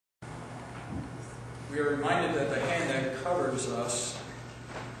we are reminded that the hand that covers us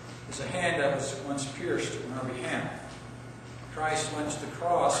is a hand that was once pierced on our behalf. Christ went to the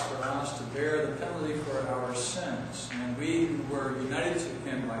cross for us to bear the penalty for our sins, and we who were united to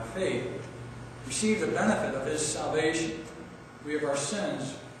him by faith received the benefit of his salvation. We have our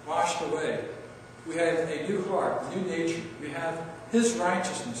sins washed away. We have a new heart, a new nature. We have his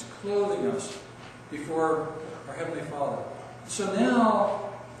righteousness clothing us before our Heavenly Father. So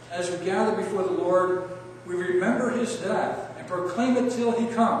now, as we gather before the Lord, we remember his death and proclaim it till he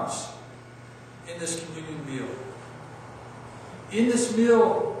comes in this communion meal. In this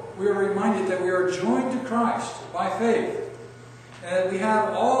meal, we are reminded that we are joined to Christ by faith, and that we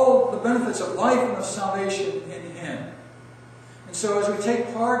have all the benefits of life and of salvation in him. And so as we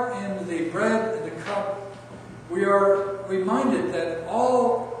take part in the bread and the cup, we are reminded that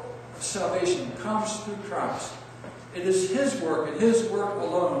all salvation comes through Christ. It is his work and his work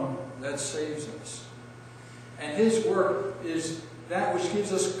alone that saves us. And his work is that which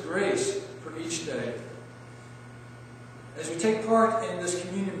gives us grace for each day. As we take part in this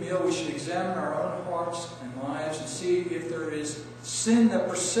communion meal, we should examine our own hearts and lives and see if there is sin that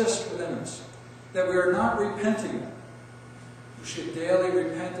persists within us, that we are not repenting of. We should daily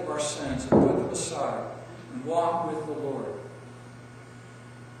repent of our sins and put them aside and walk with the Lord.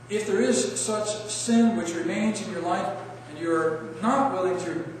 If there is such sin which remains in your life and you're not willing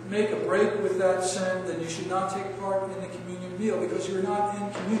to make a break with that sin, then you should not take part in the communion meal because you're not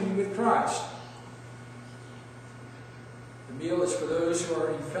in communion with Christ. The meal is for those who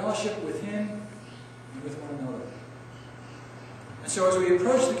are in fellowship with him and with one another. And so as we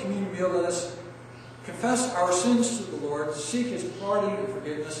approach the communion meal, let us confess our sins to the Lord, seek his pardon and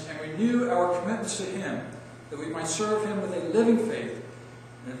forgiveness, and renew our commitments to him, that we might serve him with a living faith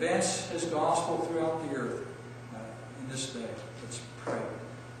and advance his gospel throughout the earth in this day. Let's pray.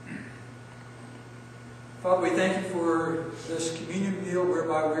 Father, we thank you for this communion meal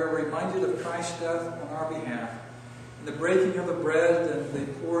whereby we are reminded of Christ's death on our behalf. In the breaking of the bread and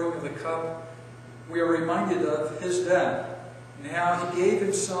the pouring of the cup, we are reminded of his death and how he gave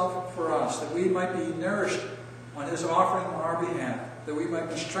himself for us, that we might be nourished on his offering on our behalf, that we might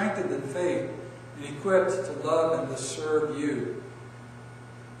be strengthened in faith and equipped to love and to serve you.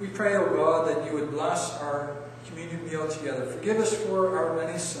 We pray, O God, that you would bless our communion meal together. Forgive us for our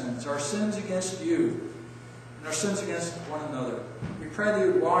many sins, our sins against you, and our sins against one another. We pray that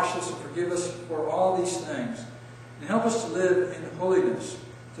you would wash us and forgive us for all these things, and help us to live in holiness,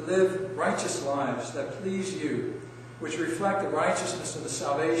 to live righteous lives that please you, which reflect the righteousness of the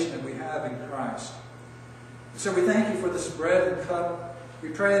salvation that we have in Christ. And so we thank you for this bread and cup. We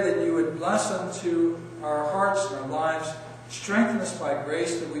pray that you would bless them to our hearts and our lives, strengthen us by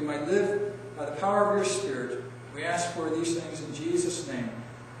grace that we might live by the power of your Spirit. We ask for these things in Jesus' name.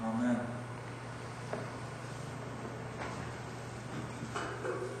 Amen.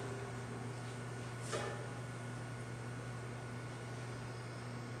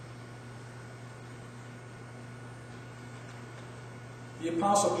 The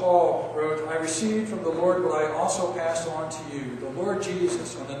Apostle Paul wrote, I received from the Lord what I also passed on to you. The Lord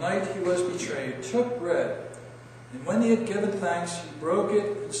Jesus, on the night he was betrayed, took bread, and when he had given thanks, he broke it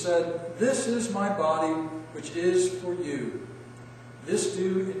and said, This is my body, which is for you. This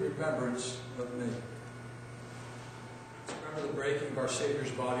do in remembrance of me. Let's remember the breaking of our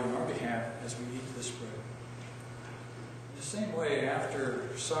Savior's body on our behalf as we eat this bread. In the same way, after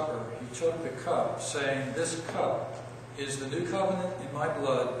supper, he took the cup, saying, This cup is the new covenant in my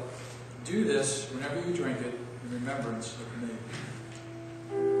blood. Do this whenever you drink it in remembrance of me.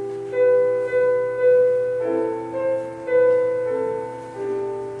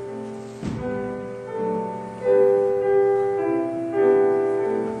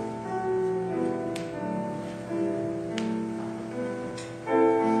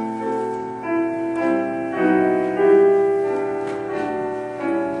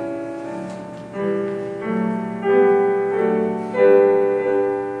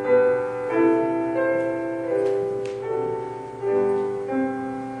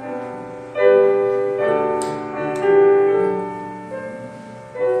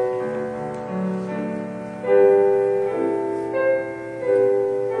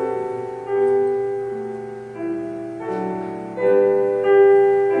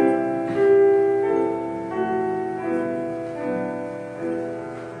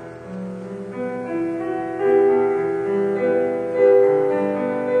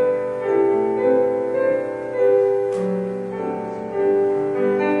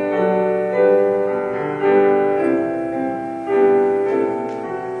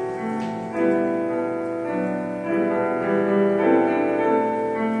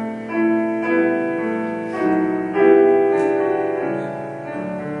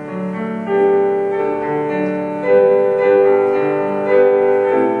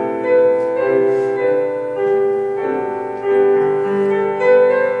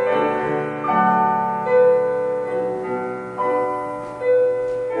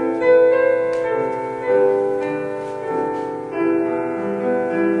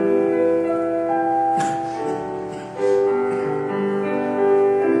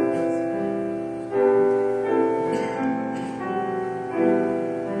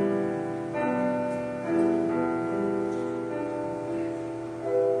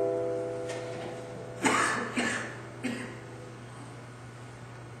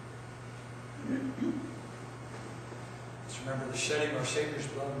 Let's remember the shedding of our Savior's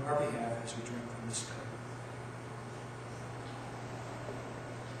blood on our behalf as we drink from this cup.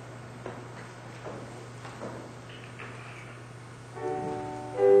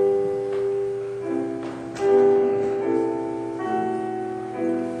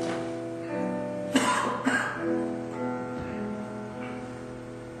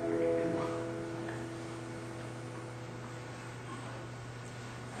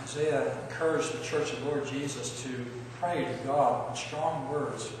 Isaiah encouraged the church of Lord Jesus to pray to God in strong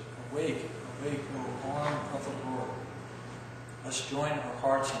words. Awake, awake, O arm of the Lord. Let's join our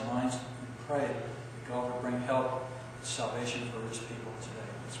hearts and minds and pray that God will bring help and salvation for His people today.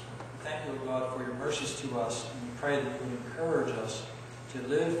 Let's pray. Thank you, O God, for your mercies to us, and we pray that you would encourage us to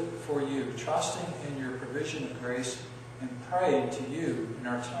live for you, trusting in your provision of grace and praying to you in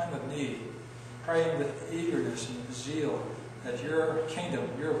our time of need, praying with eagerness and zeal that your kingdom,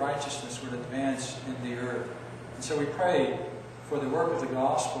 your righteousness would advance in the earth. And so we pray for the work of the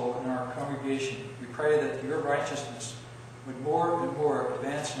gospel in our congregation. We pray that your righteousness would more and more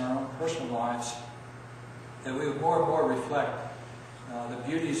advance in our own personal lives, that we would more and more reflect the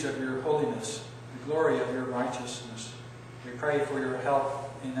beauties of your holiness, the glory of your righteousness. We pray for your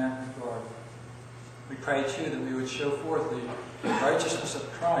help in that regard. We pray, too, that we would show forth the righteousness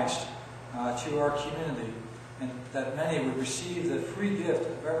of Christ to our community, and that many would receive the free gift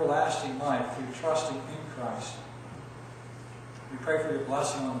of everlasting life through trusting in Christ. We pray for your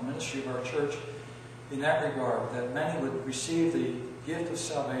blessing on the ministry of our church in that regard, that many would receive the gift of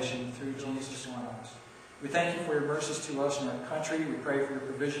salvation through Jesus Christ. We thank you for your mercies to us in our country. We pray for your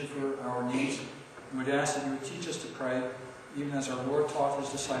provision for our needs. We would ask that you would teach us to pray, even as our Lord taught his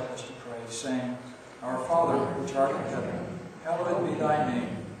disciples to pray, saying, Our Father, which art in heaven, hallowed be thy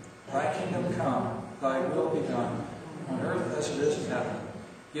name. Thy kingdom come, thy will be done, on earth as it is in heaven.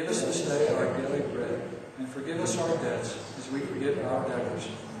 Give us this day our daily bread, and forgive us our debts, as we forgive our debtors.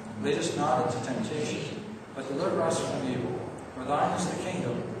 Lead us not into temptation, but deliver us from evil. For thine is the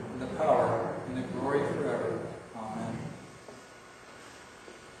kingdom, and the power, and the glory forever. Amen.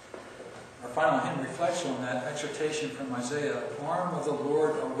 Our final hymn reflects on that exhortation from Isaiah, Arm of the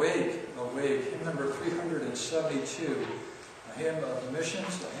Lord, awake, awake. Hymn number 372. A hymn of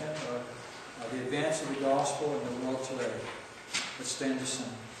missions, a hymn of the advance of the gospel in the world today. Let's stand to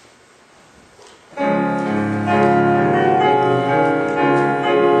sing. Oh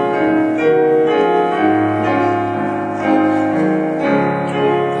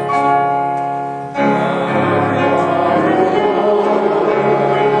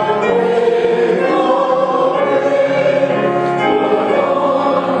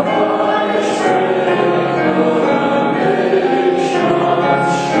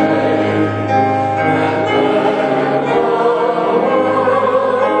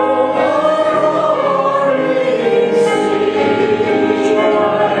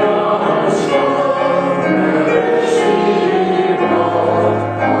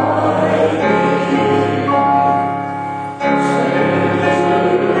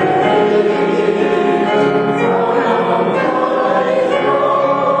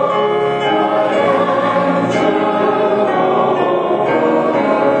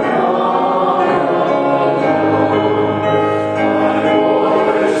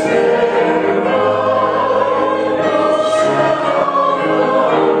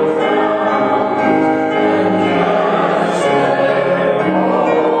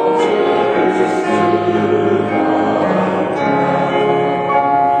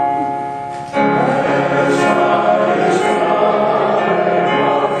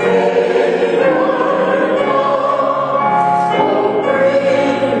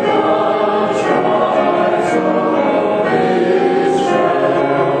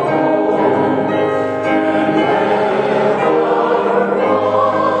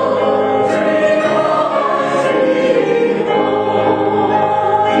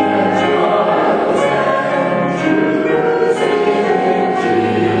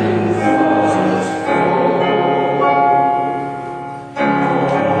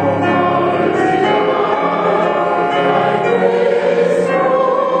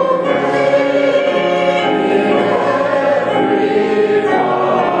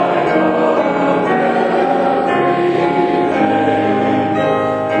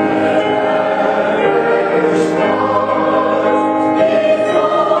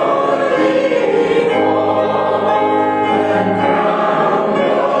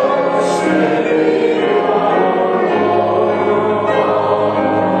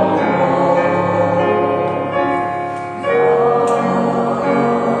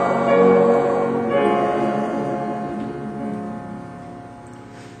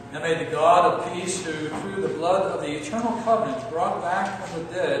And may the God of peace, who through the blood of the eternal covenant brought back from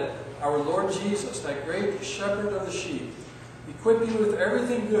the dead our Lord Jesus, that great shepherd of the sheep, equip you with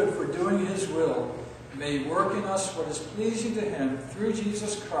everything good for doing his will. May he work in us what is pleasing to him through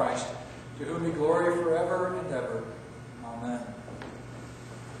Jesus Christ, to whom be glory forever and ever. Amen.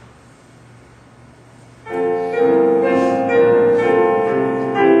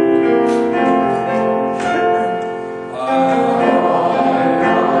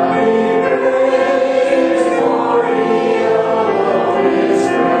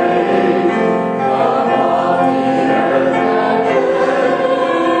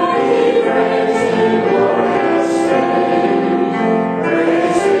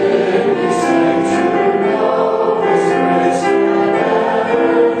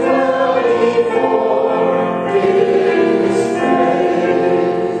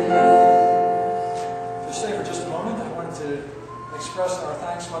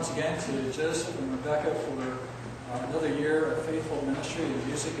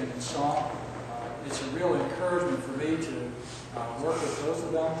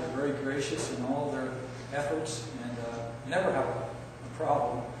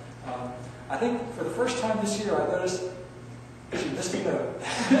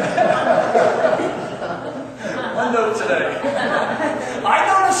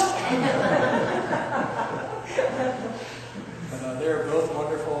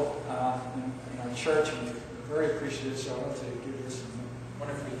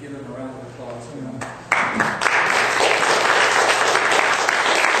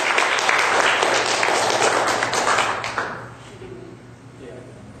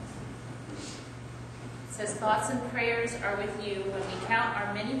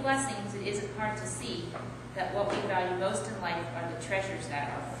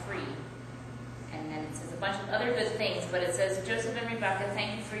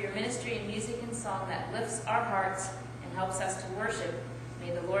 That lifts our hearts and helps us to worship.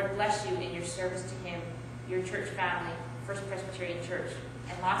 May the Lord bless you in your service to him, your church family, First Presbyterian Church,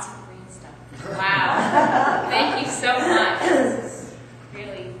 and lots of green stuff. Wow. Thank you so much. This is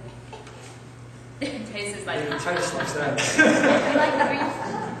really, it tastes like it tastes like that. You like the green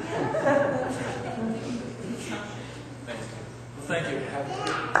stuff? Thanks. Well, thank you.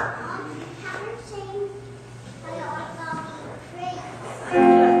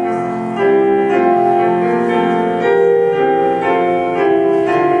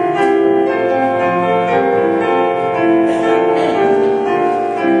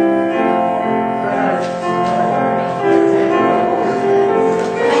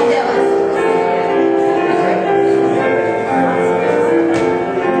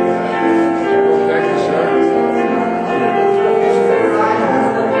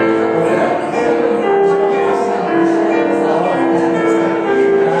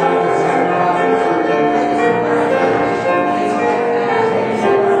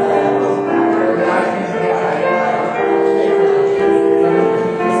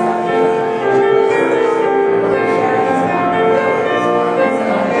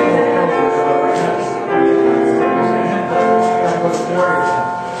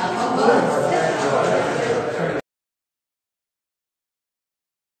 Glory.